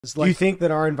Do you think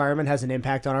that our environment has an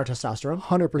impact on our testosterone?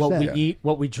 100%. What we eat,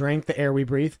 what we drink, the air we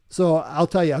breathe? So I'll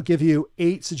tell you, I'll give you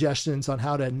 8 suggestions on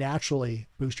how to naturally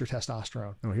boost your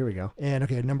testosterone. Oh, here we go. And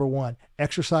okay, number 1,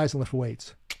 exercise and lift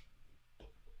weights.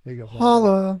 There you go.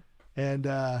 Holla. And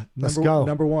Let's go.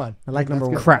 Number 1. I like number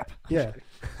 1. Crap. Yeah.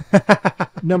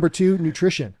 Number 2,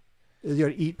 nutrition. You got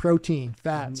to eat protein,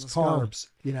 fats, Let's carbs.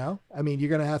 You know, I mean, you're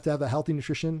going to have a healthy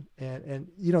nutrition and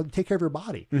you know, take care of your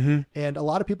body. Mm-hmm. And a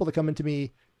lot of people that come into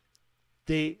me,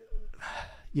 they,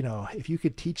 you know, if you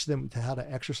could teach them how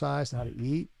to exercise and how to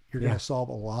eat, you're going to solve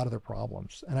a lot of their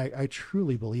problems. And I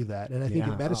truly believe that. And I think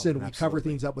in medicine, we cover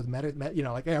things up with you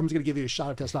know, like, hey, I'm just going to give you a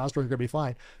shot of testosterone, you're going to be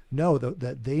fine. No,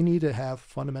 that they need to have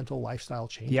fundamental lifestyle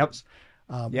changes.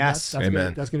 Yep. Yes.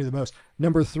 Amen. That's going to be the most.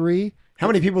 Number 3. How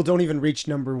many people don't even reach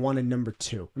number 1 and number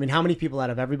 2? I mean, how many people out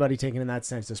of everybody taken in that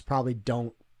census probably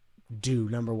don't do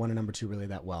number 1 and number 2 really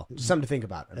that well? Just something to think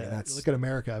about. I mean, that's look at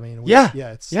America. I mean,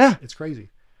 it's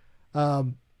crazy.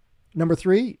 Number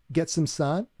 3, get some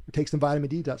sun. Take some vitamin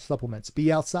D supplements.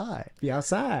 Be outside. Be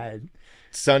outside.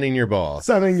 Sunning your balls.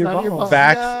 Sunning your balls.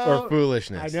 Facts or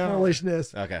foolishness? I know.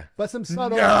 Foolishness. Okay. But some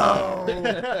sun. No.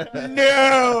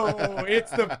 No.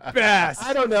 It's the best.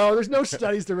 I don't know. There's no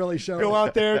studies to really show. Go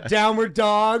out there, downward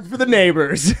dog for the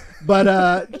neighbors.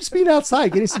 But just being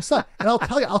outside, getting some sun. And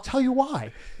I'll tell you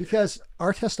why. Because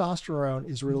our testosterone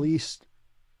is released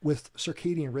with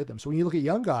circadian rhythm. So when you look at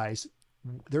young guys,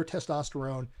 their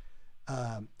testosterone,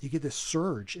 you get this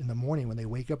surge in the morning when they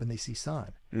wake up and they see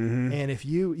sun. Mm-hmm. And if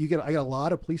I got a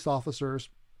lot of police officers,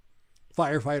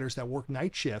 firefighters that work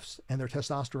night shifts and their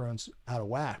testosterone's out of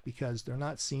whack because they're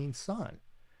not seeing sun.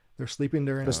 They're sleeping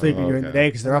during the day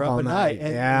because they're up all at night.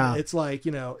 And it's like,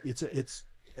 you know, it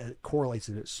correlates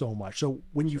it so much. So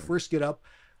when you first get up,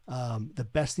 the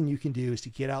best thing you can do is to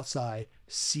get outside,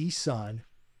 see sun.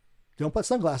 Don't put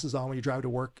sunglasses on when you drive to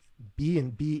work. Be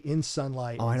in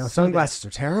sunlight. Oh, I know. Sunglasses are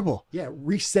terrible. Yeah,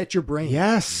 reset your brain.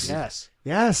 Yes.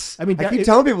 I mean, I keep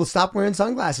telling people stop wearing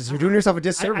sunglasses. You're doing yourself a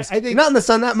disservice. I think you're not in the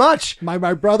sun that much.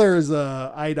 My brother is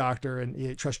a eye doctor, and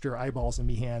you trust your eyeballs in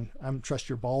me hand. I'm trust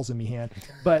your balls in me hand.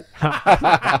 But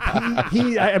I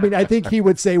think he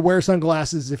would say wear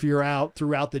sunglasses if you're out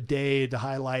throughout the day to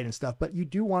highlight and stuff. But you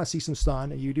do want to see some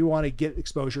sun, and you do want to get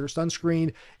exposure.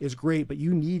 Sunscreen is great, but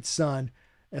you need sun.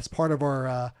 As part of our,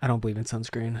 I don't believe in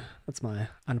sunscreen. That's my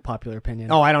unpopular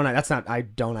opinion. Oh, I don't know. That's not. I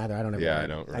don't either. I don't. Ever I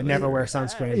don't. Really I never wear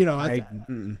sunscreen. You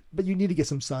know, but you need to get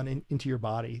some sun into your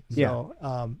body.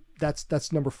 So,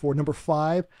 that's number 4. Number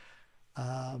 5,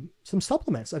 some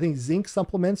supplements. I think zinc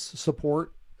supplements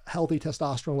support healthy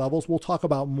testosterone levels. We'll talk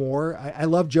about more. I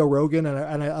love Joe Rogan,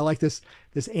 and I like this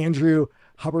Andrew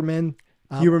Huberman.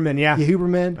 Huberman, yeah.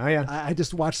 Huberman. Oh, yeah. I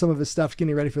just watched some of his stuff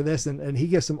getting ready for this, and he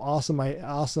gives some awesome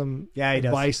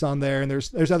advice on there. And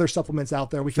there's other supplements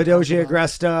out there. Fidosia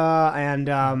Agresta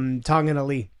and Tongan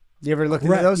Ali. You ever look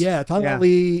into those? Yeah, Tongan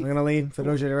Ali. Tongan Ali,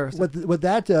 Fidosia Agresta. What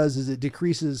that does is it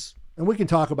decreases, and we can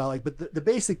talk about but the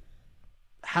basic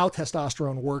how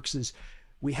testosterone works is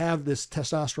we have this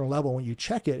testosterone level. When you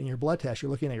check it in your blood test,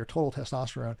 you're looking at your total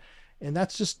testosterone. And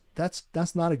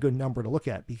that's not a good number to look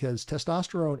at because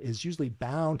testosterone is usually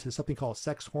bound to something called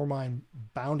sex hormone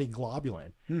binding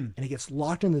globulin. And it gets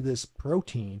locked into this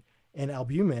protein and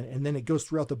albumin, and then it goes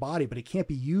throughout the body, but it can't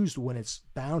be used when it's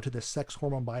bound to the sex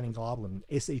hormone binding globulin,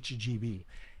 SHGB.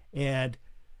 And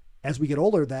as we get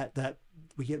older, that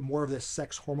we get more of this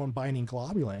sex hormone binding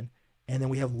globulin, and then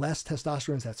we have less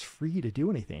testosterone that's free to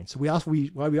do anything. So we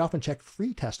often check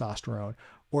free testosterone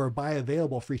or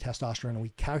bioavailable free testosterone, and we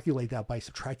calculate that by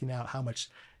subtracting out how much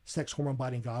sex hormone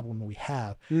binding globulin we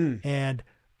have. And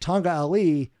Tonga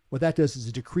Ali, what that does is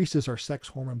it decreases our sex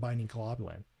hormone binding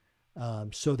globulin.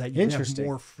 So that you have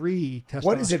more free testosterone.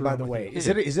 What is it, by the way? Is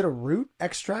it a root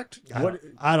extract?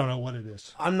 I don't know what it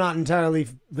is. I'm not entirely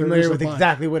familiar with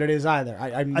exactly what it is either.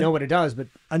 I know what it does, but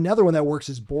another one that works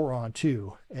is boron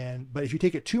too. But if you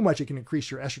take it too much, it can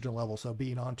increase your estrogen level. So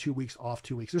being on 2 weeks, off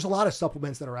 2 weeks. There's a lot of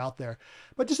supplements that are out there,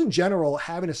 but just in general,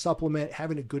 having a supplement,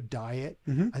 having a good diet,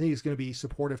 I think is going to be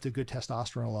supportive to good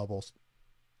testosterone levels.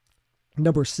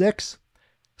 Number 6,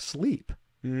 sleep.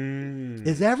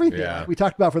 Is everything like we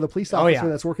talked about for the police officer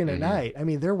that's working at night. I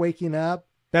mean, they're waking up.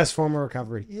 Best form of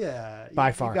recovery. Yeah.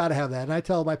 By far. You got to have that. And I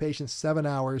tell my patients 7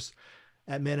 hours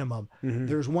at minimum.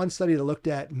 There's one study that looked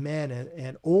at men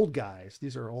and old guys.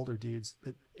 These are older dudes.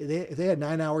 If they had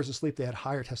 9 hours of sleep, they had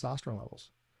higher testosterone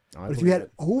levels. But if you had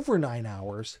over 9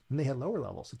 hours, then they had lower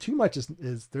levels. So too much is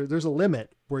there's a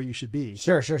limit where you should be.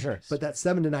 Sure. But that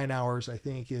 7 to 9 hours, I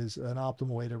think, is an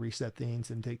optimal way to reset things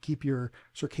and to keep your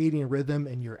circadian rhythm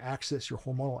and your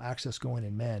hormonal axis going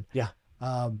in men. Yeah.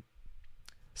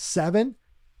 7,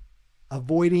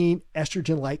 avoiding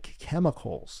estrogen-like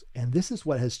chemicals. And this is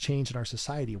what has changed in our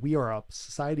society. We are a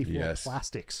society full of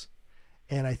plastics.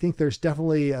 And I think there's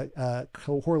definitely a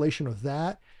correlation with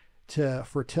that to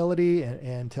fertility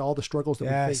and to all the struggles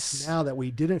that we face now that we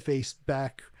didn't face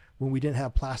back when we didn't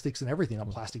have plastics and everything,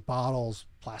 plastic bottles,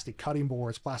 plastic cutting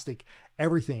boards, plastic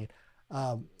everything.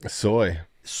 Soy,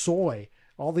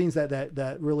 all things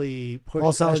that really push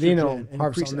Saladino and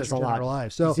increase this estrogen a lot. in our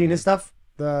lives. So you seen his stuff?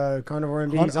 The carnivore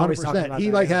MD, he's always talking about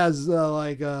he that. Has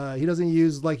he doesn't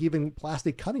use even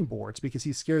plastic cutting boards because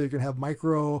he's scared they're going to have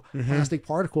micro plastic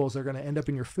particles that are going to end up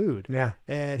in your food. Yeah.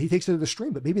 And he takes it to the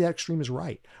extreme, but maybe that extreme is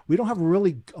right. We don't have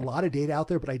really a lot of data out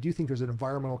there, but I do think there's an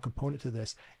environmental component to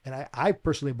this. And I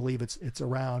personally believe it's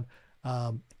around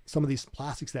some of these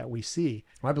plastics that we see.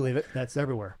 I believe it. That's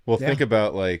everywhere. Well, think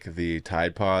about like the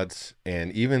Tide Pods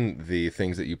and even the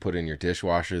things that you put in your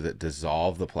dishwasher that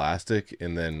dissolve the plastic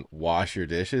and then wash your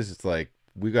dishes. It's like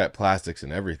we got plastics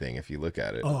in everything if you look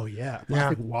at it. Oh, yeah.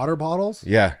 Plastic water bottles.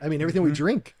 Yeah. I mean, everything we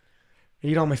drink. I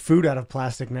eat all my food out of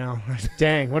plastic now.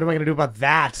 Dang, what am I going to do about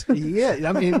that? Yeah,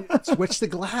 I mean, switch to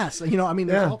glass. There's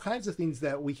all kinds of things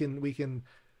that we can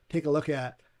take a look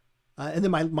at. And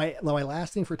then my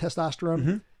last thing for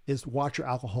testosterone is watch your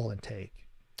alcohol intake.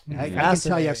 I can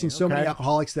tell you, I've seen so many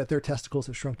alcoholics that their testicles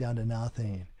have shrunk down to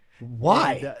nothing.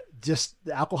 Why? And, just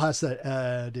the alcohol has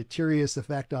a deleterious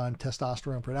effect on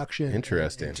testosterone production.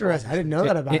 Interesting. I didn't know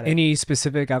that about it. Any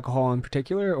specific alcohol in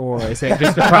particular, or is it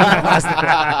just a plastic?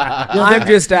 I'm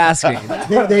just asking.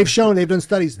 They've done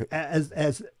studies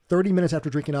as 30 minutes after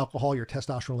drinking alcohol, your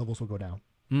testosterone levels will go down.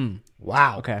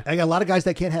 Wow. Okay. I got a lot of guys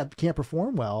that can't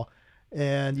perform well.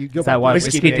 And you go. Is that what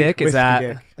whiskey dick? Is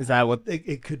that what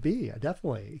it could be?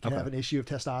 Definitely, it can have an issue of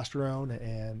testosterone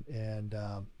and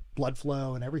blood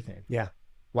flow and everything. Yeah.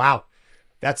 Wow.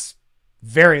 That's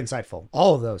very insightful.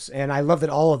 All of those, and I love that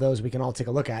all of those we can all take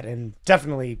a look at and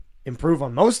definitely improve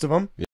on most of them.